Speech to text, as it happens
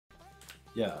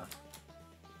Yeah.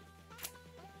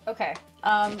 Okay.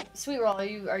 Sweet Roll,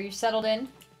 are you settled in?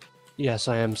 Yes,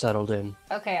 I am settled in.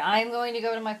 Okay, I'm going to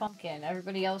go to my pumpkin.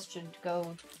 Everybody else should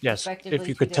go. Yes, if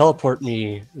you could teleport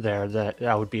me there,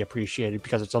 that would be appreciated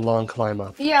because it's a long climb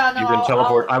up. Yeah, no, you can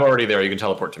teleport. I'm already there. You can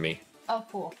teleport to me. Oh,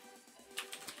 cool.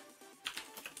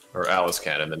 Or Alice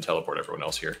can, and then teleport everyone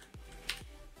else here.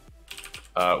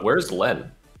 Where's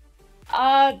Len?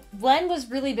 Len was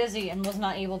really busy and was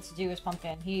not able to do his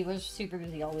pumpkin. He was super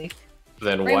busy all week.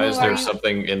 Then why is there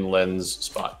something in Len's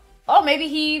spot? Oh, maybe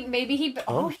he.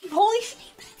 Oh, holy shit!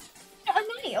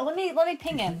 Let me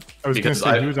ping him. I was gonna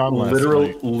say he was on last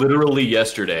night. Literally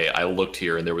yesterday, I looked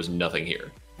here and there was nothing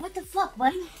here. What the fuck,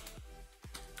 Len?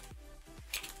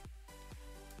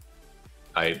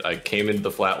 I came into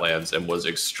the Flatlands and was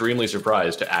extremely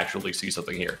surprised to actually see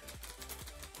something here.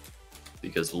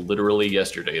 Because literally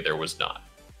yesterday there was not.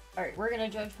 Alright, we're gonna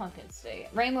judge pumpkins today.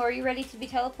 Rainbow, are you ready to be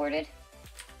teleported?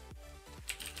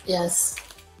 Yes.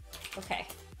 Okay.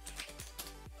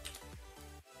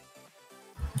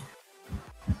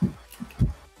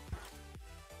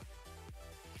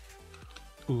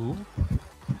 Ooh.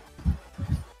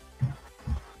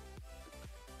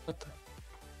 What the?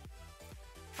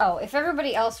 Oh, if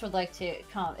everybody else would like to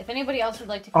come, if anybody else would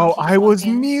like to come. Oh, I was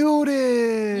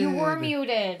muted. You were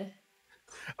muted.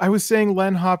 I was saying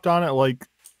Len hopped on at like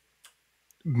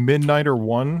midnight or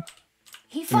 1.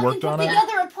 He fucking put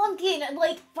together a pumpkin.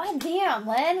 Like, god damn,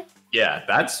 Len. Yeah,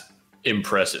 that's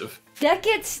impressive. That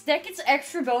gets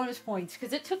extra bonus points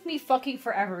because it took me fucking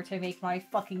forever to make my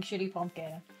fucking shitty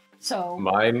pumpkin. So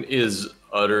mine is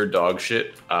utter dog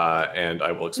shit, and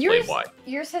I will explain why.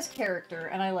 Yours has character,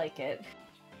 and I like it.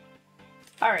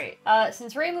 All right,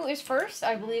 since Reimu is first,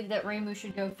 I believe that Reimu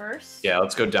should go first. Yeah,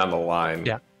 let's go down the line.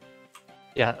 Yeah.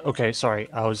 Yeah. Okay.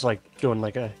 Sorry, I was like doing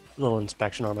like a little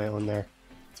inspection on my own there.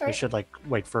 Sorry. I should like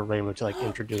wait for Reimu to like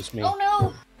introduce me. Oh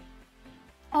no!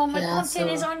 Oh, my pumpkin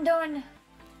is undone.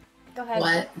 Go ahead.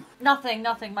 What? Nothing.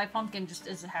 My pumpkin just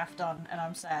is half done, and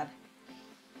I'm sad.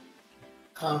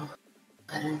 Oh,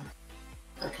 I didn't.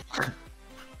 Okay.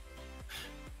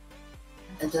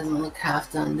 It doesn't look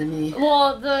half done to me.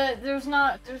 Well, there's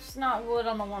not wood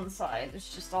on the one side.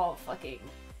 It's just all fucking.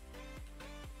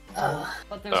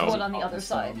 But there's wood on the other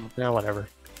side. Yeah, whatever.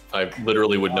 I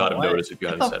literally would not have noticed if you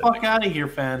hadn't said it. Get the fuck out of here,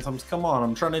 Phantoms! Come on,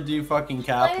 I'm trying to do fucking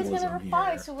capitalism Len's gonna reply,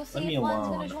 here. so we'll see if Len's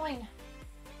gonna join.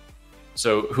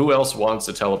 So, who else wants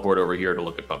to teleport over here to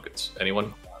look at pumpkins?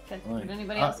 Anyone? Would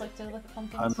anybody else like to look at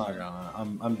pumpkins? I'm not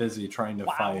gonna. I'm busy trying to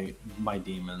fight my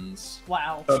demons.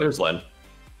 Wow. Oh, there's Len.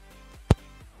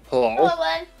 Hello. Hello,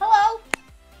 Len. Hello.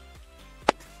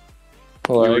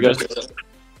 Hello.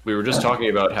 We were just talking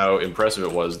about how impressive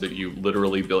it was that you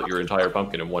literally built your entire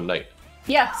pumpkin in one night.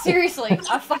 Yeah, seriously,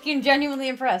 I'm fucking genuinely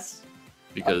impressed.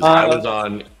 Because I was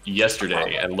on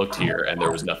yesterday and looked here and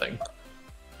there was nothing.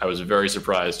 I was very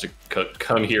surprised to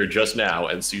come here just now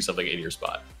and see something in your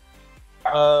spot.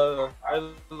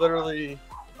 I literally,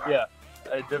 yeah,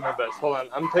 I did my best. Hold on,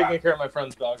 I'm taking care of my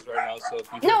friend's dogs right now, so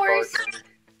if you no worries.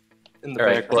 In the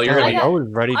background. Well, you're I was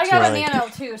ready I to got a like, nano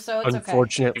too, so it's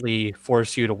unfortunately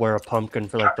force you to wear a pumpkin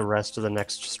for like the rest of the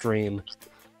next stream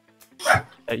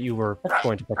that you were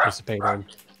going to participate in.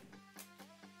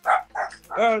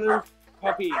 Oh, there's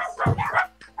puppies.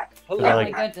 Hello.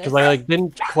 Because I like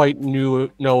didn't quite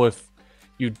know if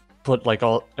you'd put like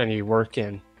any work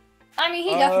in. I mean,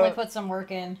 he definitely put some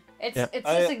work in. It's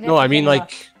significant. No, I mean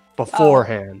like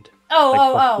beforehand.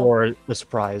 Oh. Before the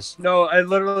surprise. No, I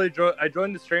literally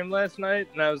joined the stream last night,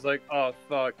 and I was like, oh,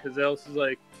 fuck, because Alice was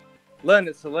like, Len,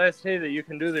 it's the last day that you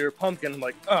can do your pumpkin. I'm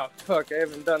like, oh, fuck, I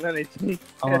haven't done anything.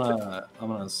 I'm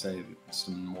gonna say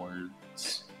some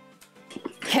words.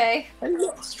 Okay.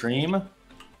 Stream?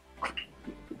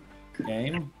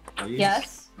 Game? Please?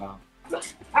 Yes. Oh.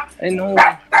 I know.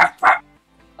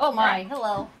 Oh my,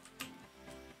 hello.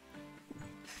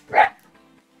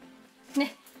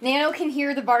 Nano can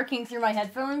hear the barking through my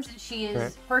headphones, and she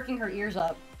is perking her ears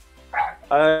up.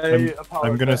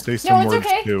 I'm gonna say some words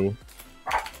too.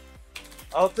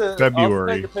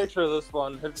 February. I'll take a picture of this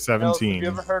one. 17. Have you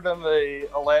ever heard of a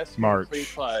Alaskan March. tree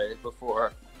pie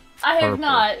before? I have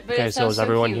not, but okay, it so sounds is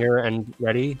everyone cute. here and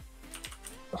ready?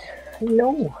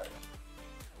 No.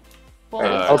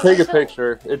 Well, I'll take a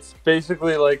picture. It's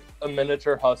basically like a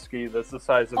miniature husky that's the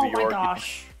size of a Yorkie. Oh my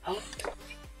gosh.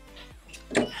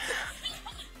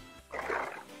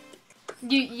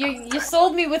 You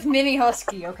sold me with mini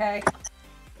husky, okay?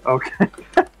 Okay.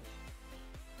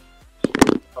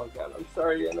 Oh god, I'm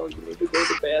sorry. I know you need to go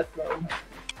to the bathroom.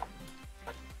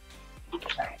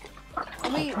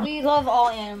 We love all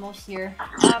animals here.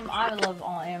 I love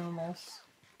all animals.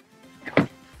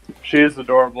 She is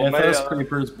adorable. If My, those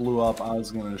creepers blew up, I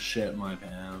was gonna shit my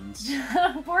pants.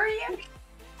 Were you?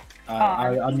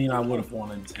 I mean, I would have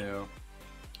wanted to.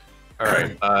 All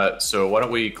right. So why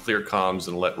don't we clear comms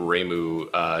and let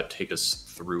Reimu take us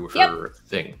through her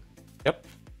thing? Yep.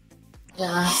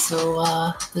 Yeah,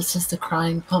 so this is the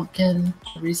crying pumpkin.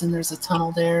 The reason there's a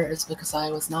tunnel there is because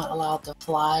I was not allowed to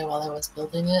fly while I was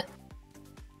building it.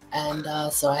 And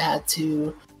so I had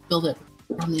to build it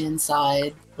from the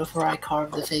inside before I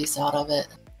carved the face out of it.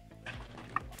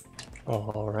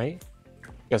 All right.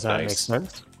 Guess that makes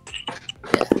sense.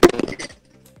 Yeah.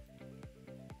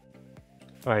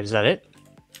 All right, is that it?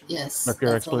 Yes. That's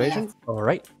your that's all I explanation? have. All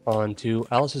right, on to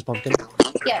Alice's pumpkin.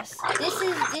 Yes,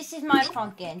 this is my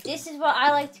pumpkin. This is what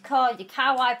I like to call the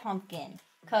kawaii pumpkin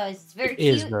because it's very It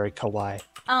cute. is very kawaii.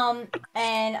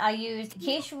 And I used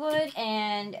acacia wood,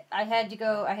 and I had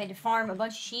to farm a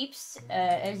bunch of sheeps.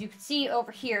 As you can see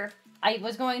over here, I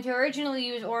was going to originally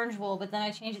use orange wool, but then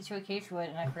I changed it to acacia wood,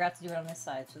 and I forgot to do it on this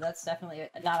side, so that's definitely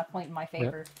not a point in my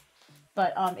favor. Yep.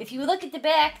 But if you look at the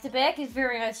back is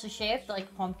very nicely shaped like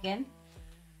a pumpkin.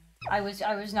 I was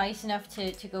nice enough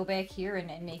to go back here and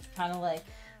make it kind of like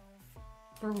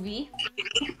groovy.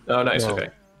 Oh, nice. No. Okay.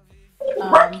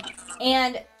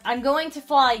 And I'm going to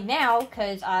fly now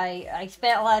because I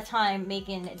spent a lot of time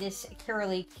making this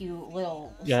curly cute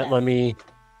little Yeah, stem. let me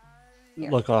Here.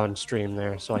 look on stream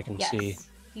there so I can see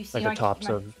You see like my, the tops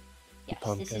my, of the yes,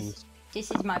 pumpkins.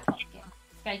 This is my pumpkin.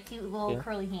 It's got a cute little Yeah.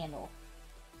 curly handle.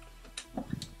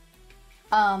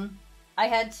 I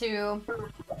had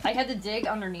to dig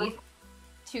underneath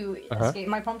to escape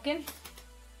my pumpkin.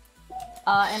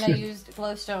 And I used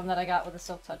glowstone that I got with a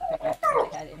silk touch pickaxe that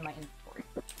I had in my inventory.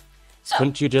 So,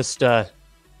 Couldn't you just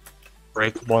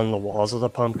break one of the walls of the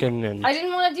pumpkin and I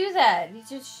didn't want to do that. You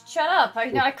just shut up.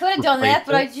 I could have done that,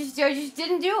 but I just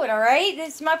didn't do it. All right,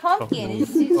 it's my pumpkin.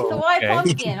 It's the white Okay.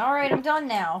 pumpkin. All right, I'm done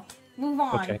now. Move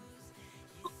on. Okay.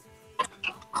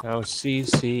 Now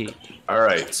CC. All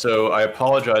right. So I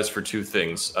apologize for two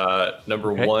things.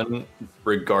 Number Okay. one,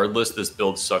 regardless, this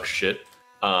build sucks shit.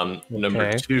 Number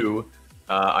Okay. two,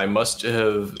 I must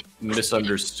have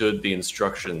misunderstood the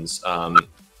instructions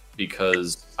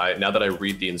because now that I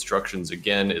read the instructions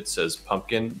again, it says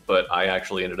pumpkin, but I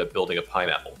actually ended up building a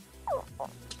pineapple.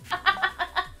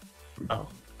 Oh.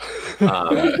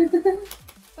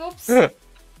 Oops.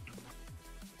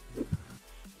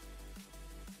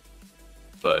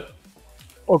 But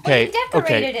Okay. Well, you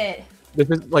decorated Okay.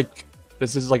 it.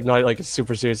 This is like not like a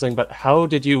super serious thing, but how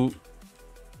did you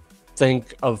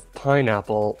think of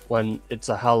pineapple when it's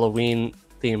a Halloween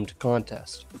themed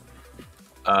contest?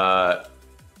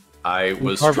 I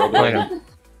was carved a struggling. pineapple.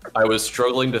 I was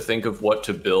struggling to think of what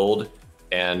to build,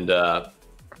 and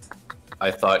I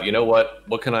thought, you know what?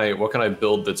 What can I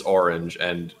build that's orange?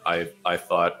 And I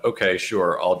thought, okay,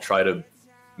 sure, I'll try to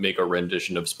make a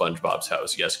rendition of SpongeBob's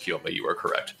house. Yes, Kiyoma, you are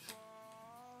correct.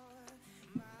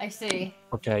 I see.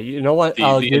 Okay, you know what?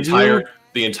 The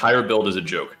entire build is a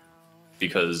joke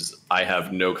because I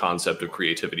have no concept of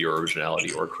creativity or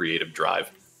originality or creative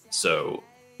drive. So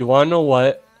You want to know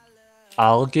what?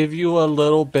 I'll give you a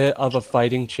little bit of a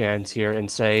fighting chance here and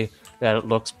say that it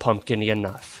looks pumpkin-y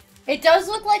enough. It does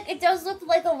look like a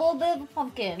little bit of a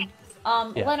pumpkin.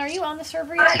 Yeah. Len, are you on the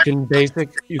server yet? You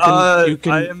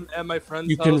can I am at my friend's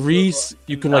you can house, so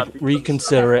I'm not because-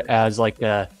 reconsider it as like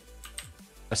a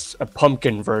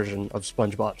pumpkin version of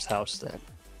SpongeBob's house then.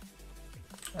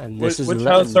 And this Which is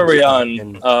house are we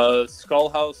pumpkin. on? Skull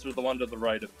House or the one to the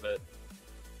right of it?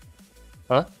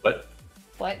 Huh? what?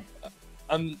 What?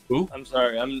 I'm Who? I'm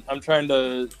sorry. I'm trying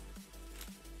to.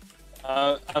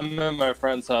 I'm at my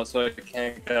friend's house, so I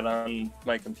can't get on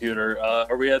my computer.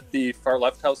 Are we at the far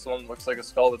left house? The one that looks like a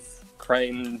skull with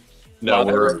crane. No,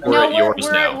 we're at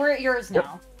yours now. We're at yours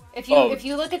now. If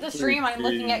you look at the stream, I'm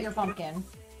looking at your pumpkin.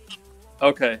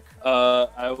 Okay.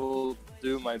 I will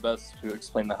do my best to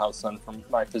explain the house then from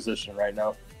my position right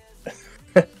now.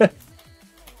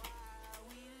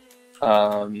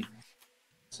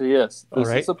 So yes, this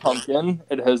Alright. is a pumpkin.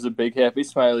 It has a big happy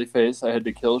smiley face. I had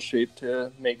to kill sheep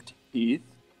to make teeth.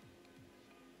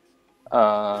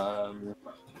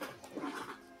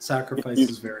 Sacrifice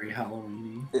is very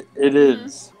Halloween-y. It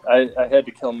is. I had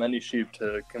to kill many sheep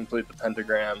to complete the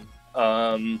pentagram.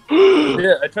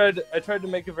 Yeah, I tried to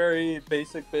make a very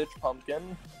basic bitch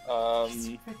pumpkin.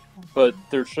 But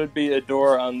there should be a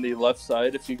door on the left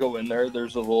side. If you go in there,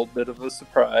 there's a little bit of a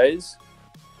surprise.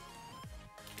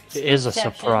 It is a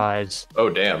Deception. surprise. Oh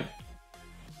damn!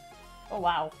 Oh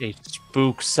wow. A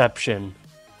spookception.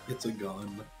 It's a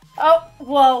gun. Oh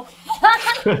whoa.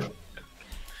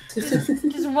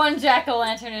 just one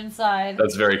jack-o'-lantern inside.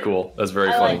 That's very cool. That's very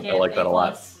I funny. like it. I like that a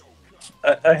lot.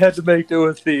 I had to make do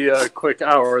with the quick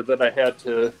hour that I had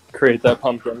to create that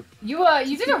pumpkin. You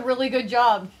did a really good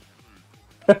job.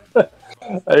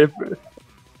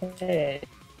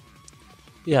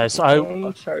 Yes,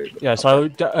 I'm sorry. yes, I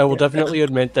will definitely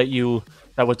admit that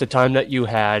with the time that you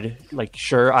had, like,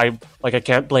 sure, I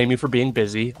can't blame you for being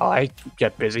busy. I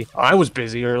get busy. I was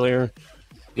busy earlier.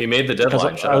 He made the Because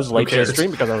deadline. I was late to the stream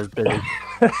because I was busy.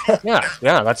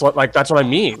 yeah, that's what I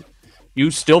mean. You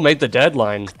still made the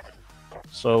deadline,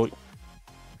 so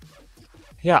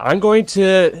yeah, I'm going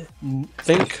to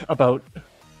think about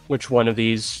which one of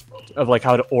these like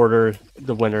how to order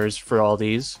the winners for all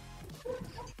these.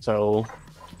 So,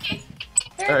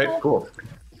 Very All right, cool.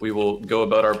 We will go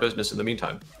about our business in the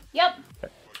meantime. Yep.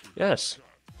 yes.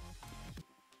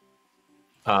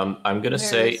 I'm gonna Very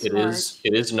say it is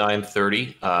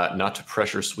 9:30. Not to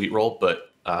pressure Sweet Roll,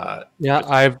 but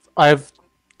Yeah,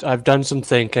 I've done some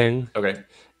thinking, okay,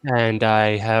 and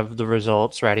I have the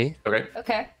results ready. okay.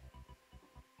 Okay.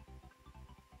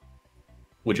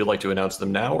 Would you like to announce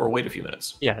them now or wait a few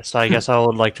minutes? Yes, I guess I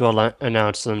would like to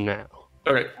announce them now.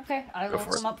 Okay. Okay. I Go will for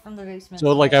it. come up from the basement.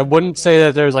 So, like, I wouldn't say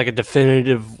that there's like a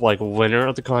definitive like winner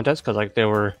of the contest because like they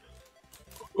were.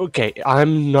 Okay,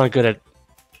 I'm not good at.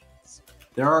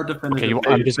 There are definitive. Okay,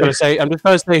 I'm just gonna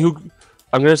say who.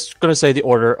 I'm just gonna say the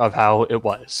order of how it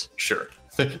was. Sure.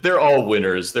 They're all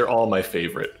winners. They're all my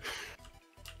favorite.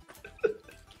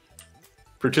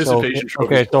 Participation trophy.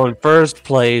 Okay, so in first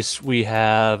place we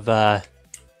have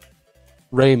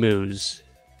Raymu's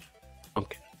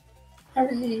pumpkin.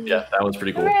 Yeah, that one's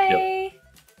pretty cool. Yep. Hooray!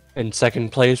 In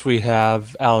second place we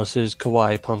have Alice's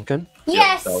kawaii pumpkin.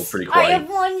 Yes! that was pretty I quiet. have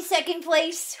won second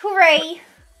place. Hooray!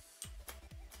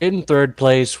 In third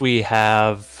place we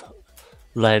have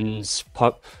Len's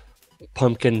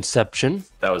pumpkinception.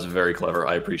 That was very clever.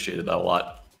 I appreciated that a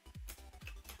lot.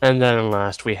 And then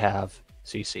last we have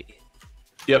CC.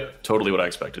 Yep, totally what I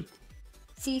expected.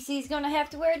 Cece's gonna have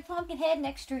to wear the pumpkin head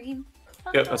next stream.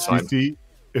 Yep, that's fine. See,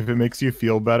 if it makes you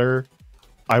feel better,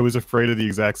 I was afraid of the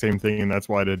exact same thing, and that's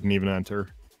why I didn't even enter.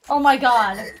 Oh my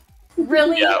god.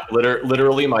 Really? Yeah,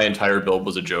 literally my entire build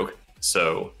was a joke.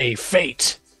 So A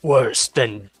fate worse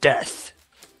than death.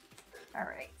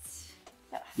 Alright.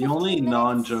 The only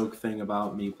non-joke thing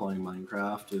about me playing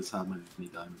Minecraft is how many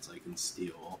diamonds I can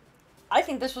steal. I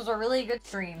think this was a really good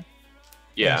stream.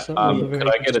 yeah, could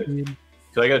I get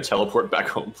a teleport back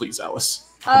home, please, Alice?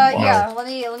 Yeah, let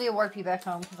me warp you back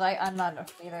home, because I'm not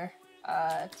enough either.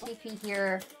 TP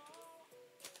here.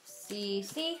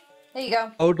 CC. There you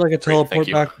go. I would like a thank teleport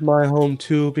you. back to my home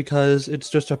too because it's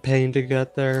just a pain to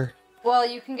get there. Well,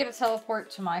 you can get a teleport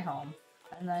to my home,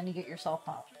 and then you get yourself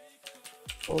home.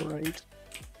 Alright.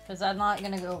 Because I'm not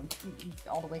gonna go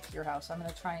all the way to your house. I'm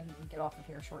gonna try and get off of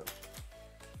here shortly.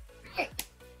 Okay.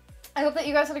 I hope that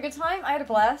you guys had a good time. I had a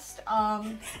blast.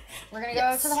 We're gonna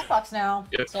go to the hotbox now.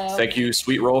 Yep. So Thank you,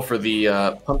 Sweet Roll, for the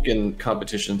pumpkin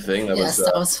competition thing. That Yes, was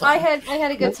that was fun. I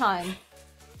had a good time.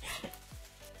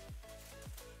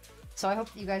 So I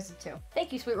hope that you guys did too.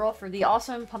 Thank you, Sweet Roll, for the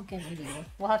awesome pumpkin eating.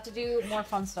 We'll have to do more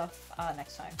fun stuff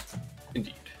next time.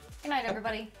 indeed. Good night,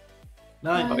 everybody.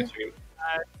 Nice. Bye, stream.